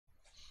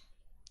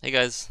Hey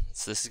guys,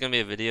 so this is going to be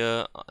a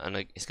video and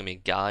it's going to be a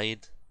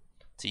guide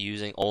to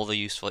using all the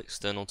useful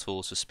external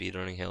tools for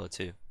speedrunning Halo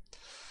 2.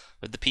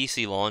 With the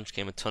PC launch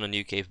came a ton of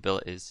new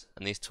capabilities,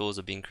 and these tools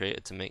are being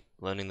created to make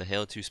learning the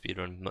Halo 2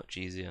 speedrun much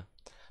easier.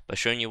 By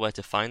showing you where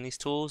to find these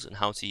tools and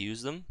how to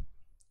use them,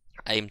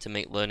 I aim to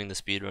make learning the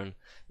speedrun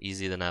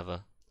easier than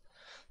ever.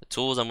 The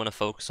tools I'm going to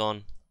focus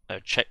on are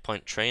a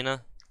checkpoint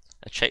trainer,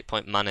 a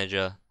checkpoint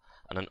manager,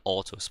 and an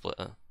auto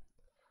splitter.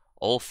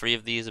 All three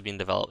of these have been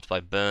developed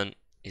by Burnt.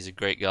 He's a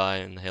great guy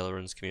in the Halo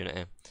Runs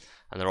community,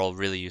 and they're all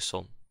really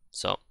useful.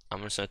 So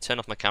I'm just going to turn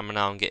off my camera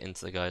now and get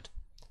into the guide.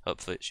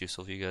 Hopefully it's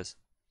useful for you guys.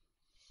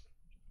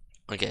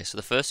 Okay, so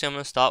the first thing I'm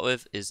going to start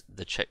with is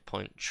the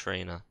checkpoint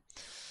trainer.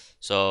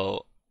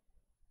 So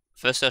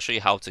first I'll show you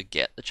how to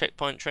get the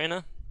checkpoint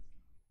trainer.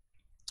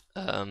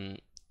 You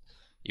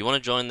want to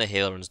join the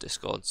Halo Runs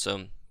Discord.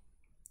 So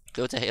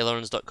go to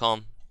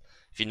haloruns.com.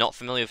 If you're not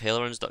familiar with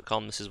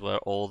haloruns.com, this is where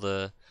all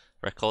the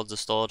records are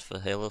stored for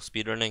Halo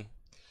speedrunning.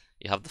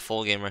 You have the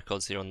full game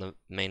records here on the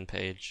main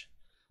page,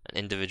 and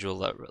individual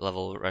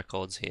level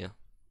records here.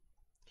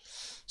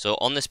 So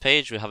on this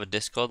page we have a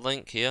Discord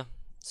link here.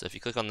 So if you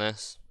click on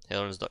this,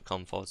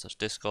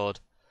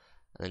 haloruns.com/Discord,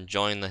 and then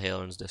join the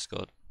Halo Runs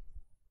Discord.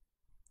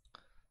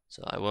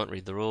 So I won't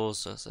read the rules,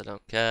 so I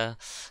don't care.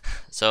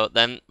 So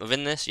then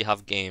within this you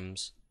have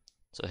games.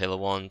 So Halo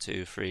 1,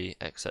 2, 3,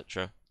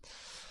 etc.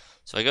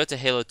 So I go to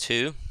Halo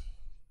 2.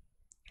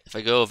 If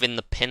I go within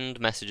the pinned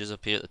messages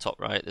up here at the top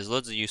right, there's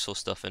loads of useful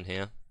stuff in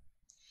here.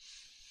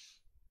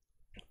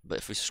 But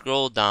if we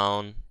scroll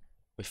down,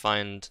 we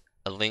find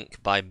a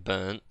link by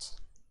Burnt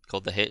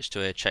called the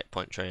H2A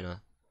checkpoint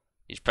trainer.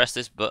 You just press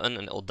this button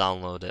and it'll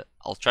download it.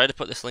 I'll try to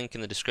put this link in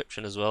the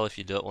description as well if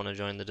you don't want to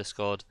join the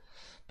Discord.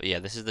 But yeah,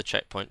 this is the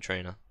checkpoint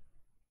trainer.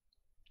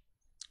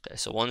 Okay,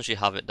 so once you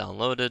have it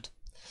downloaded,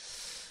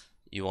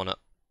 you want to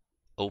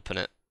open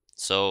it.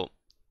 So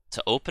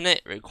to open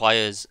it, it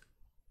requires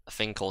a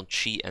thing called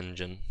Cheat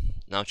Engine.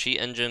 Now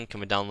Cheat Engine can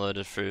be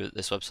downloaded through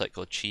this website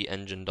called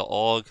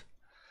cheatengine.org.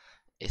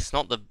 It's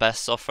not the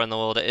best software in the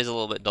world, it is a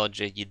little bit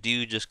dodgy. You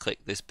do just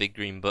click this big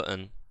green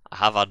button. I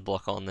have ad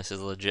block on, this is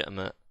a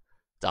legitimate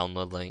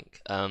download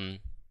link. I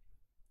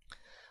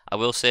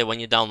will say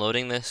when you're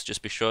downloading this,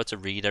 just be sure to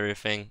read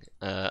everything,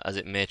 as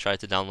it may try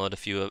to download a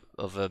few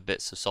other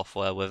bits of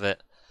software with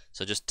it.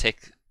 So just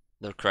tick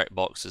the correct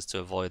boxes to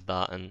avoid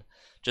that and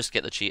just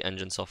get the Cheat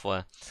Engine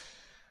software.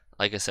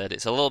 Like I said,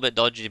 it's a little bit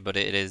dodgy, but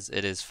it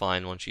is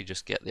fine once you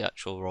just get the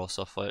actual raw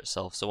software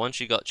itself. So once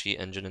you got Cheat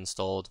Engine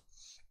installed,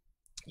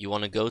 you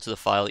want to go to the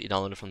file that you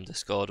downloaded from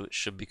Discord, which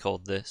should be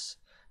called this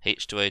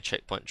H2A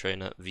checkpoint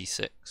trainer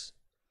v6.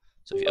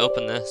 So if you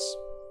open this,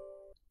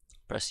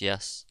 press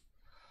yes,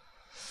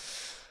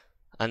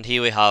 and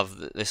here we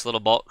have this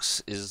little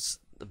box is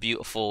the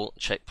beautiful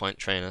checkpoint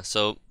trainer.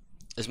 So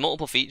there's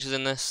multiple features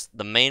in this.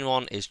 The main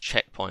one is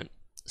checkpoint.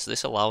 So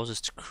this allows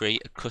us to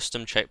create a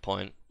custom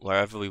checkpoint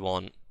wherever we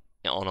want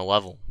on a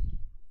level.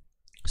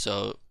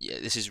 So yeah,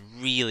 this is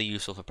really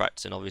useful for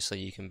practicing. Obviously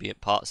you can be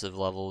at parts of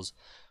levels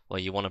where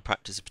you want to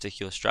practice a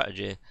particular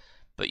strategy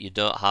but you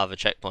don't have a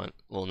checkpoint.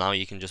 Well, now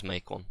you can just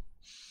make one.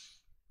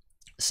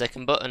 The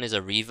second button is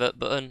a revert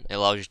button. It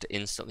allows you to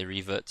instantly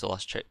revert to the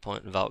last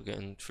checkpoint without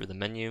going through the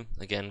menu.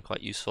 Again, quite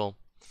useful.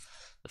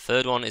 The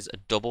third one is a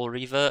double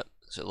revert,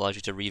 so it allows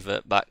you to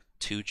revert back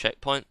 2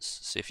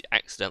 checkpoints. So if you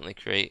accidentally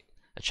create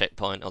a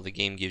checkpoint or the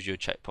game gives you a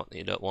checkpoint that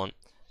you don't want,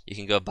 you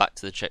can go back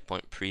to the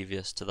checkpoint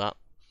previous to that.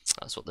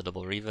 That's what the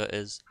double revert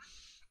is.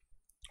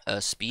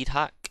 A speed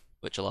hack,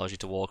 which allows you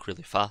to walk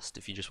really fast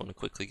if you just want to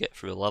quickly get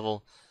through a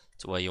level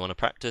to where you want to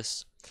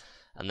practice.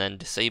 And then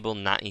disable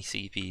natty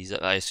CPs.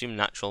 I assume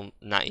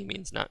natty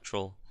means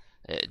natural.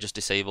 It just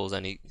disables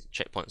any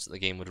checkpoints that the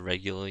game would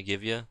regularly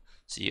give you,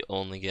 so you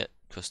only get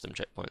custom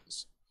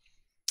checkpoints.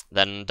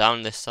 Then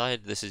down this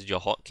side, this is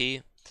your hotkey.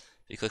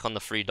 If you click on the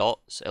 3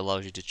 dots, it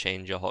allows you to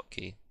change your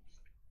hotkey.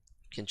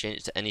 You can change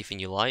it to anything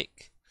you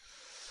like,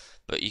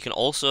 but you can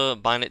also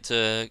bind it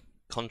to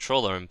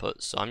controller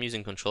inputs. So I'm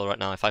using controller right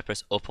now. If I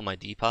press up on my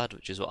D-pad,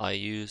 which is what I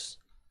use,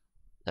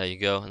 there you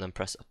go, and then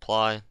press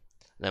apply. And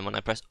then when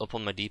I press up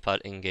on my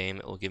D-pad in game,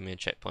 it will give me a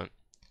checkpoint.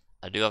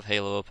 I do have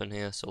Halo open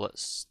here, so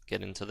let's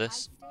get into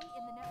this.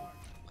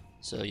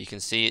 So you can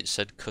see it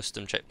said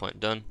custom checkpoint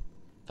done.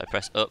 If I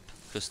press up,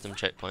 custom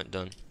checkpoint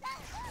done.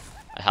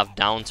 I have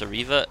down to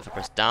revert. If I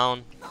press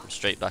down, I'm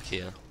straight back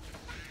here.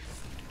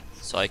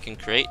 So I can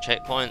create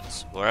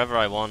checkpoints wherever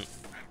I want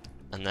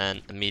and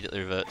then immediately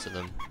revert to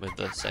them with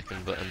the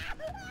second button.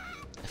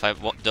 If I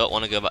don't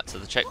want to go back to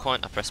the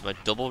checkpoint, I press my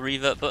double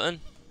revert button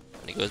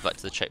and it goes back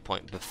to the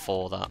checkpoint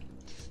before that.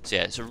 So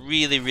yeah, it's a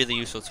really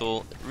useful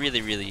tool,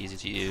 really easy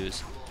to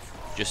use.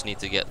 Just need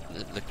to get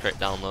the correct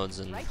downloads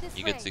and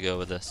you're good to go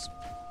with this.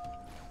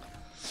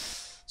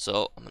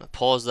 So I'm going to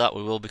pause that.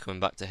 We will be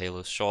coming back to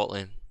Halo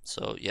shortly.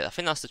 So yeah, I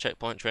think that's the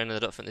checkpoint trainer. I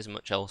don't think there's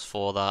much else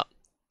for that.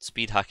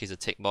 Speed hack is a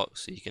tick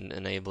box, so you can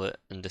enable it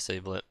and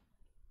disable it,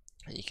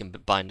 and you can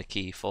bind a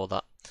key for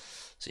that.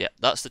 So yeah,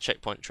 that's the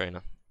checkpoint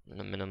trainer. I'm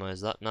going to minimize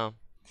that now.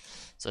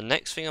 So the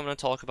next thing I'm going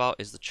to talk about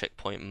is the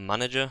checkpoint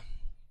manager.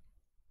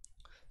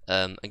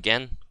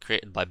 Again,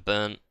 created by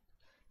Burnt.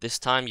 This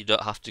time you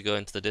don't have to go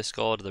into the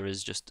Discord, there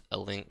is just a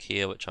link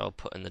here which I'll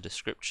put in the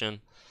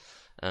description.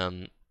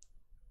 And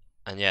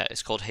yeah,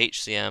 it's called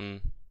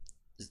HCM.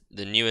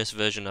 The newest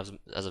version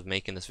as of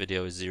making this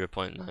video is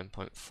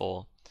 0.9.4.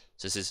 So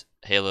this is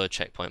Halo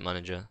Checkpoint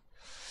Manager.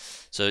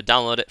 So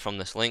download it from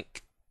this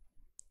link.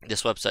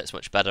 This website's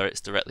much better,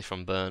 it's directly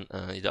from Burnt.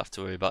 You don't have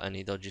to worry about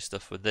any dodgy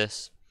stuff with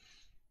this.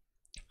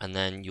 And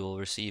then you'll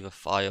receive a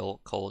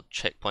file called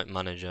Checkpoint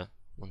Manager.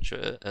 Once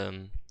you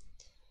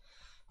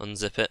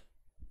unzip it.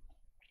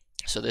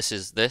 So this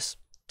is this.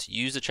 To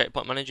use the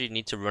Checkpoint Manager, you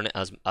need to run it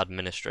as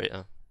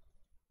administrator.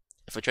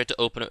 If I try to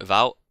open it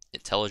without,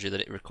 it tells you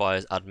that it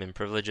requires admin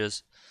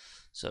privileges.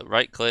 So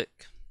right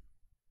click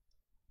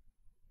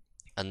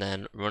and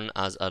then run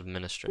as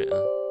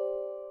administrator.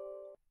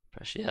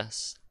 Press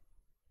yes.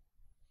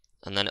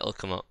 And then it'll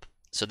come up.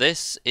 So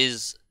this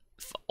is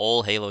for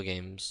all Halo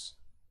games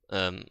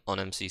on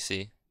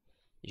MCC.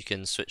 You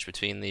can switch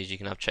between these, you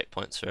can have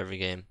checkpoints for every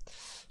game.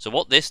 So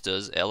what this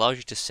does, it allows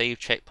you to save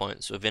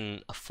checkpoints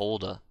within a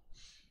folder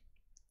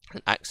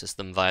and access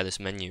them via this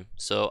menu.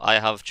 So I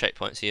have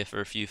checkpoints here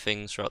for a few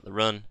things throughout the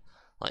run,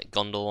 like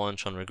Gondola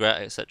Launch on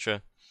Regret,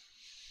 etc.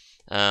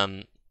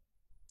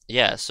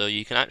 Yeah, so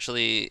you can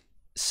actually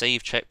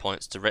save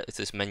checkpoints directly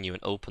to this menu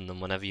and open them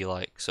whenever you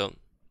like. So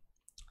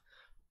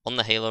on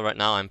the Halo right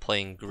now I'm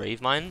playing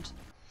Gravemind.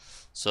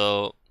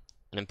 So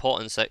an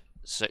important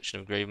section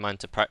of Gravemind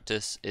to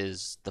practice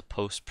is the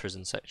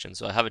post-prison section.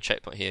 So I have a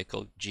checkpoint here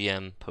called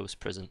GM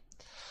post-prison.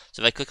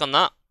 So if I click on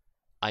that,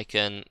 I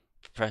can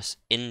press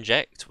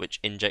inject, which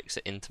injects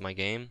it into my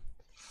game.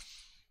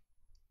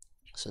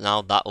 So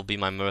now that will be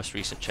my most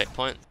recent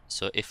checkpoint.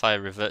 So if I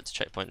revert to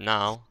checkpoint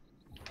now,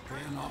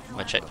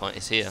 my checkpoint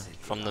is here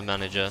from the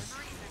manager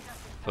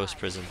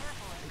post-prison.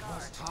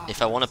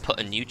 If I want to put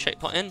a new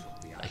checkpoint in,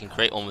 I can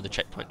create one with the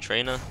checkpoint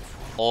trainer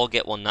or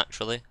get one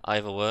naturally,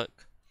 either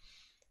work.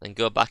 Then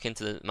go back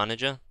into the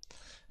manager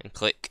and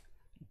click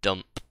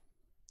dump.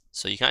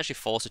 So you can actually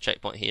force a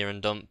checkpoint here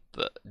and dump,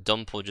 but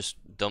dump will just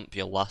dump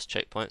your last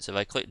checkpoint. So if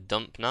I click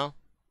dump now,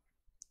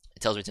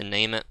 it tells me to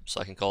name it, so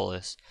I can call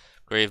this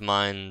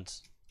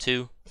Gravemind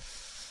 2.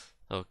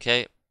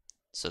 Okay,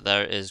 so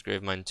there it is,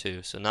 Gravemind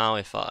 2. So now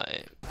if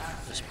I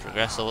just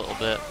progress a little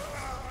bit,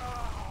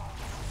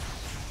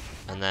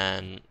 and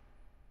then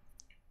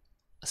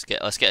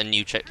let's get a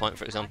new checkpoint,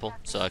 for example.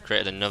 So I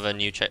created another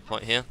new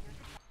checkpoint here.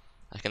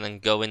 I can then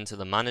go into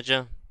the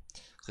manager,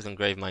 click on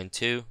Gravemind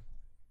 2,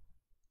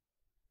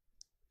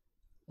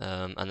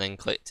 and then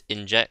click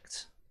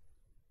inject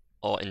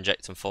or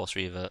inject and force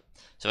revert.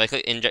 So if I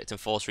click inject and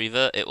force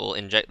revert, it will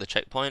inject the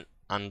checkpoint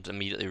and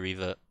immediately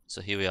revert.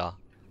 So here we are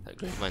at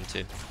Gravemind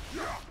 2.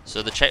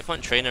 So the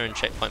checkpoint trainer and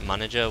checkpoint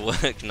manager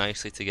work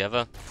nicely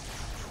together.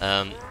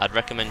 I'd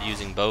recommend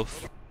using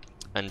both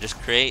and just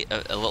create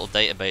a little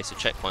database of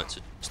checkpoints,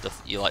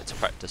 stuff that you like to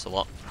practice a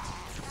lot.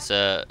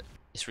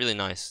 It's really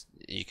nice.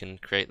 You can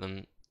create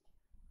them,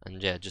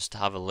 and yeah, just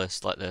have a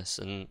list like this.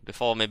 And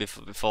before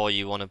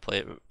you want to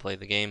play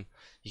the game,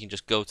 you can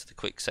just go to the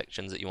quick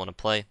sections that you want to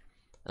play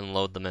and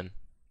load them in.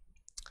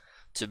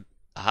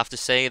 I have to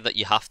say that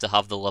you have to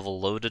have the level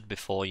loaded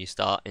before you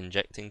start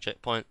injecting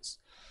checkpoints.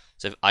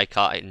 So if I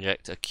can't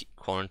inject a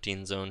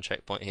quarantine zone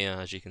checkpoint here,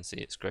 as you can see,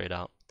 it's grayed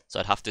out. So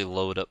I'd have to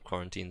load up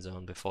quarantine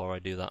zone before I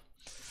do that.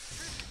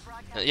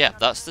 Yeah,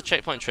 that's the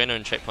checkpoint trainer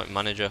and checkpoint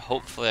manager.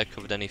 Hopefully I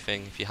covered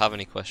anything. If you have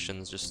any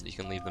questions, you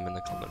can leave them in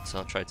the comments and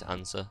I'll try to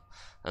answer.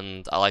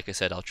 And like I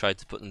said, I'll try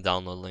to put the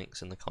download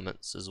links in the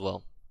comments as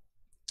well.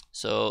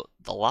 So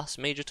the last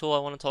major tool I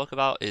want to talk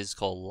about is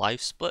called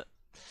LiveSplit.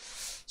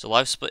 So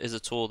LiveSplit is a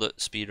tool that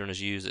speedrunners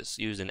use. It's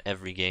used in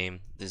every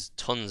game. There's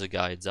tons of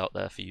guides out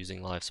there for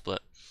using LiveSplit.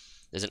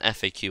 There's an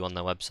FAQ on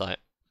their website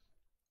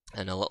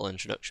and a little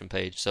introduction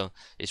page. So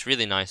it's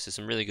really nice. There's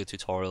some really good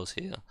tutorials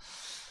here.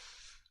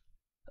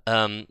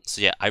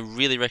 So yeah, I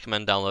really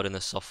recommend downloading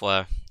this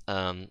software.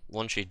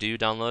 Once you do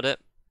download it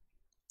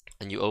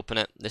and you open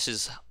it, this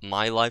is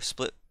my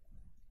LiveSplit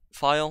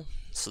file.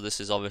 So this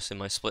is obviously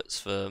my splits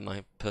for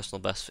my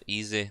personal best for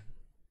easy.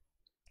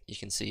 You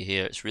can see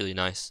here it's really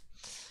nice.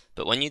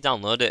 But when you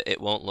download it,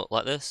 it won't look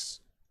like this.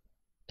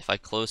 If I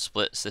close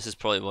splits, this is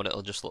probably what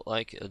it'll just look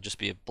like. It'll just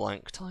be a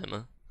blank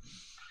timer.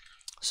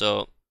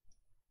 So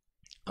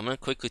I'm going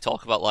to quickly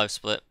talk about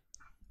LiveSplit.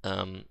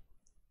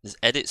 There's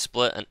edit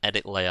split and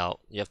edit layout.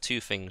 You have two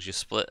things, your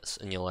splits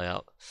and your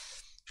layout.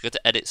 If you go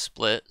to edit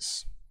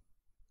splits,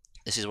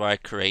 this is where I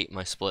create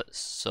my splits.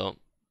 So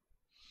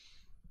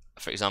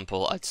for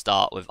example, I'd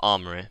start with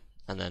Armory,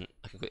 and then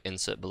I can click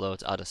insert below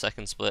to add a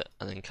second split,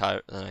 and then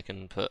I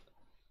can put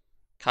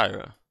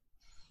Cairo,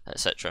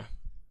 etc.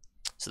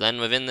 So then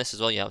within this as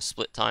well, you have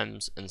split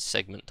times and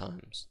segment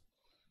times.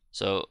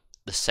 So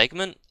the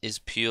segment is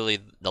purely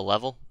the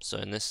level. So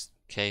in this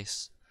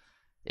case,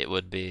 it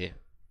would be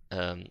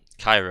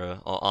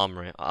Cairo or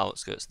Armory or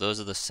Outskirts. Those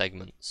are the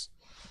segments.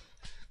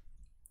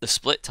 The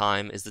split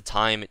time is the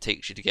time it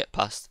takes you to get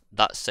past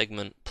that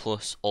segment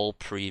plus all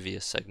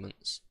previous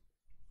segments.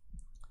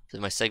 So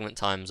my segment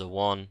times are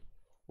 1,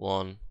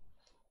 1,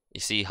 You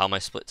see how my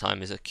split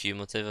time is a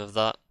cumulative of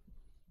that.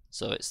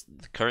 So it's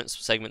the current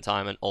segment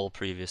time and all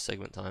previous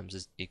segment times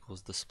is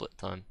equals the split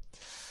time.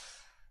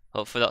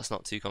 Hopefully that's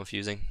not too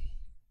confusing.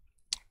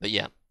 But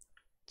yeah,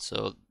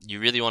 so you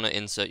really want to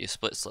insert your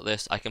splits like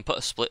this. I can put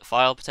a split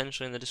file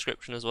potentially in the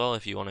description as well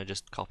if you want to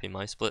just copy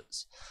my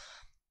splits.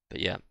 But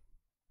yeah,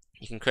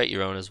 you can create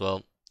your own as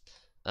well.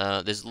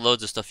 There's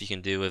loads of stuff you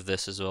can do with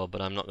this as well,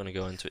 but I'm not going to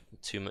go into it in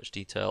too much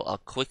detail. I'll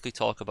quickly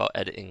talk about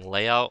editing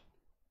layout.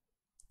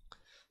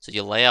 So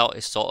your layout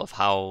is sort of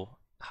how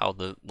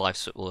the live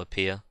split will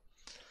appear.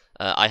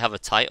 I have a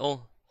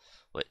title,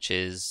 which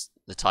is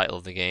the title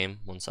of the game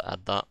once I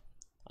add that.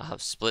 I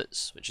have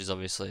splits, which is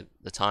obviously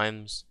the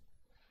times.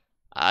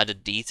 I add a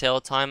detail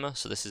timer,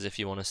 so this is if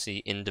you want to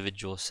see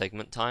individual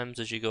segment times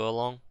as you go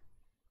along.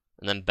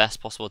 And then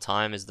best possible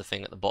time is the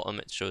thing at the bottom.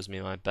 It shows me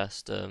my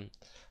best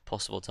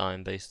possible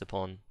time based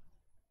upon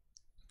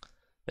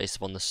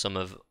the sum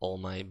of all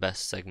my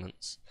best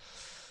segments.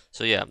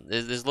 So yeah,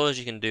 there's loads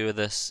you can do with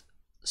this.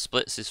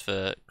 Splits is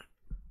for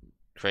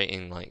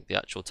creating like the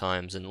actual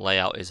times, and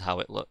layout is how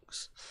it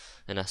looks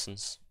in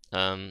essence.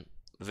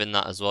 Within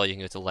that as well, you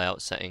can go to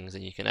layout settings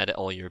and you can edit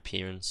all your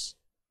appearance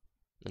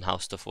and how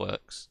stuff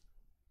works.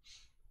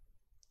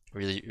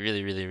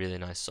 Really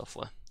nice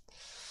software.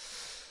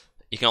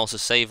 You can also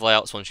save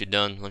layouts once you're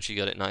done. Once you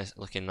got it nice,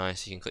 looking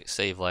nice, you can click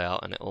save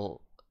layout and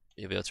you'll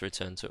be able to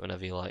return to it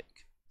whenever you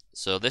like.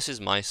 So this is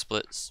my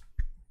splits.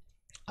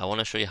 I want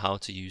to show you how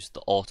to use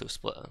the auto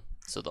splitter.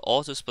 So the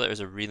auto splitter is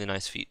a really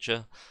nice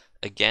feature.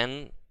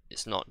 Again,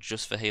 it's not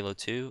just for Halo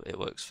 2, it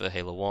works for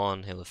Halo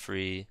 1, Halo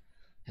 3,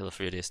 Halo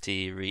 3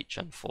 ODST, Reach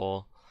and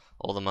 4,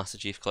 all the Master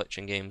Chief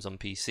Collection games on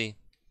PC.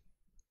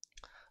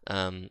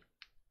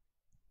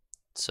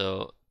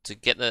 So to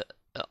get the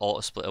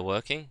auto splitter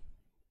working,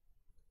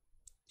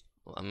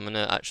 I'm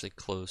gonna actually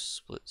close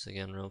splits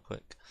again real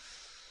quick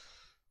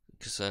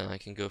because I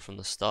can go from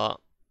the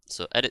start.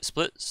 So edit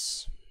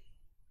splits.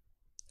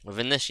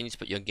 Within this, you need to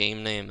put your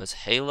game name as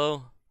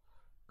Halo :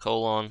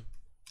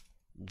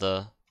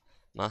 the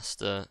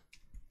Master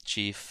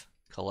Chief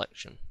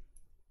Collection.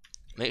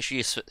 Make sure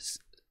you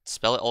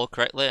spell it all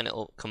correctly, and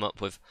it'll come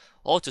up with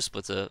auto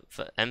splitter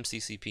for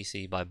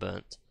MCCPC by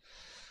Burnt.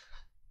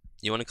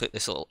 You want to click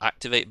this little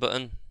activate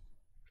button,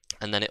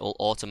 and then it will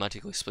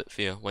automatically split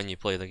for you when you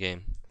play the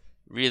game.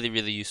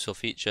 Really useful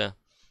feature.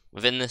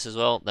 Within this as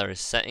well, there is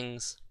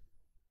settings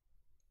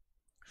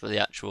for the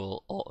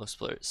actual auto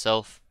splitter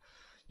itself.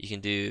 You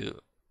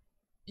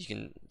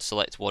can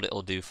select what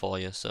it'll do for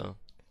you. So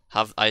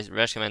I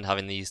recommend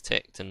having these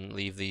ticked and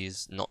leave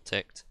these not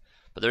ticked.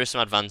 But there is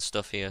some advanced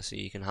stuff here, so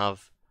you can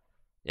have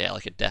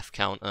like a death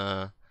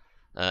counter,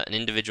 an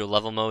individual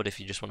level mode if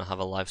you just want to have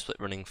a live split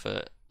running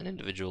for an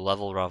individual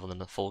level rather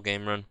than a full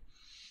game run.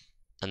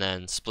 And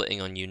then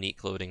splitting on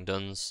unique loading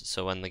dones,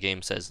 so when the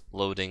game says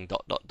loading ...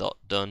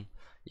 done,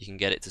 you can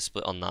get it to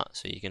split on that,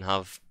 so you can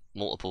have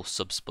multiple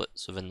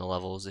sub-splits within the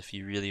levels if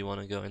you really want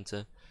to go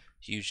into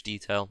huge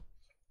detail.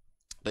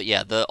 But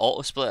yeah, the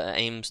auto splitter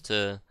aims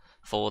to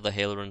follow the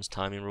Halo Run's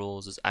timing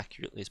rules as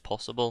accurately as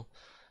possible,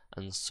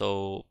 and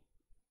so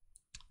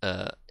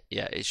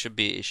yeah, it should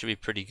be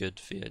pretty good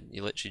for you.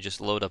 You literally just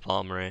load up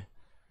Armory,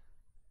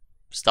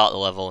 start the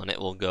level, and it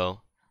will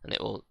go, and it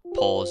will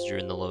pause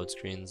during the load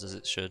screens as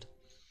it should.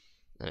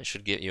 And it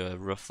should give you a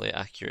roughly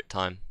accurate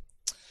time.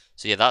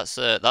 So yeah, that's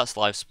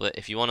live split.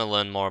 If you want to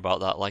learn more about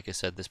that, like I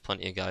said, there's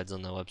plenty of guides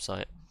on their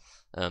website.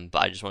 But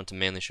I just wanted to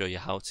mainly show you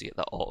how to get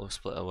that auto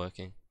splitter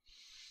working.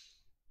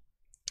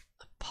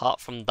 Apart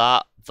from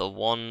that, the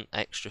one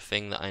extra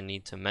thing that I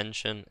need to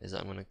mention is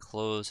that I'm going to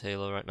close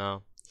Halo right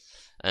now.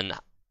 And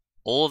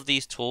all of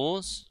these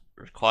tools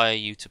require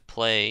you to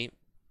play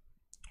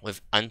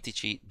with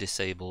anti-cheat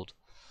disabled.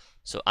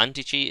 So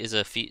anti-cheat is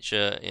a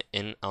feature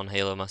on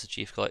Halo Master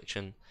Chief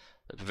Collection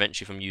that prevents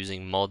you from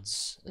using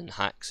mods and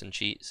hacks and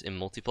cheats in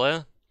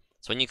multiplayer.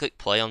 So when you click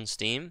play on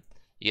Steam,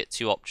 you get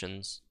two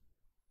options: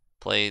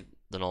 play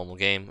the normal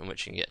game, in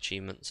which you can get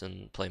achievements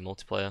and play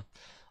multiplayer,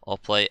 or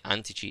play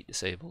anti-cheat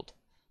disabled.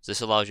 So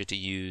this allows you to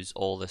use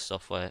all this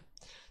software.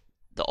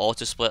 The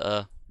auto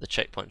splitter, the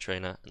checkpoint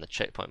trainer, and the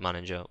checkpoint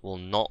manager will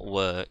not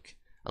work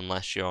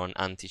unless you're on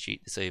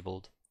anti-cheat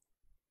disabled.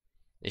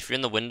 If you're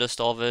in the Windows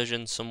Store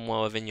version,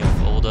 somewhere within your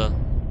folder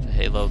for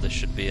Halo, there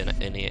should be an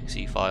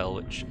exe file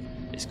which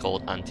is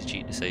called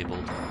anti-cheat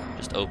disabled.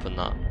 Just open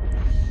that,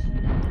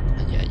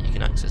 and yeah, you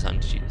can access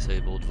anti-cheat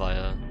disabled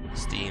via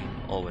Steam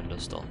or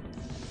Windows Store.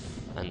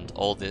 And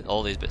all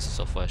these bits of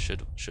software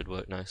should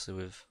work nicely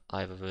with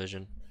either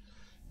version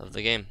of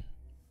the game.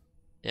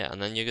 Yeah,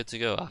 and then you're good to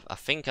go. I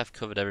think I've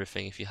covered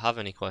everything. If you have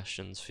any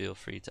questions, feel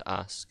free to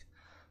ask.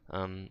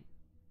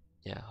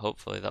 Yeah,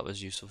 hopefully that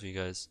was useful for you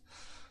guys.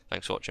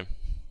 Thanks for watching.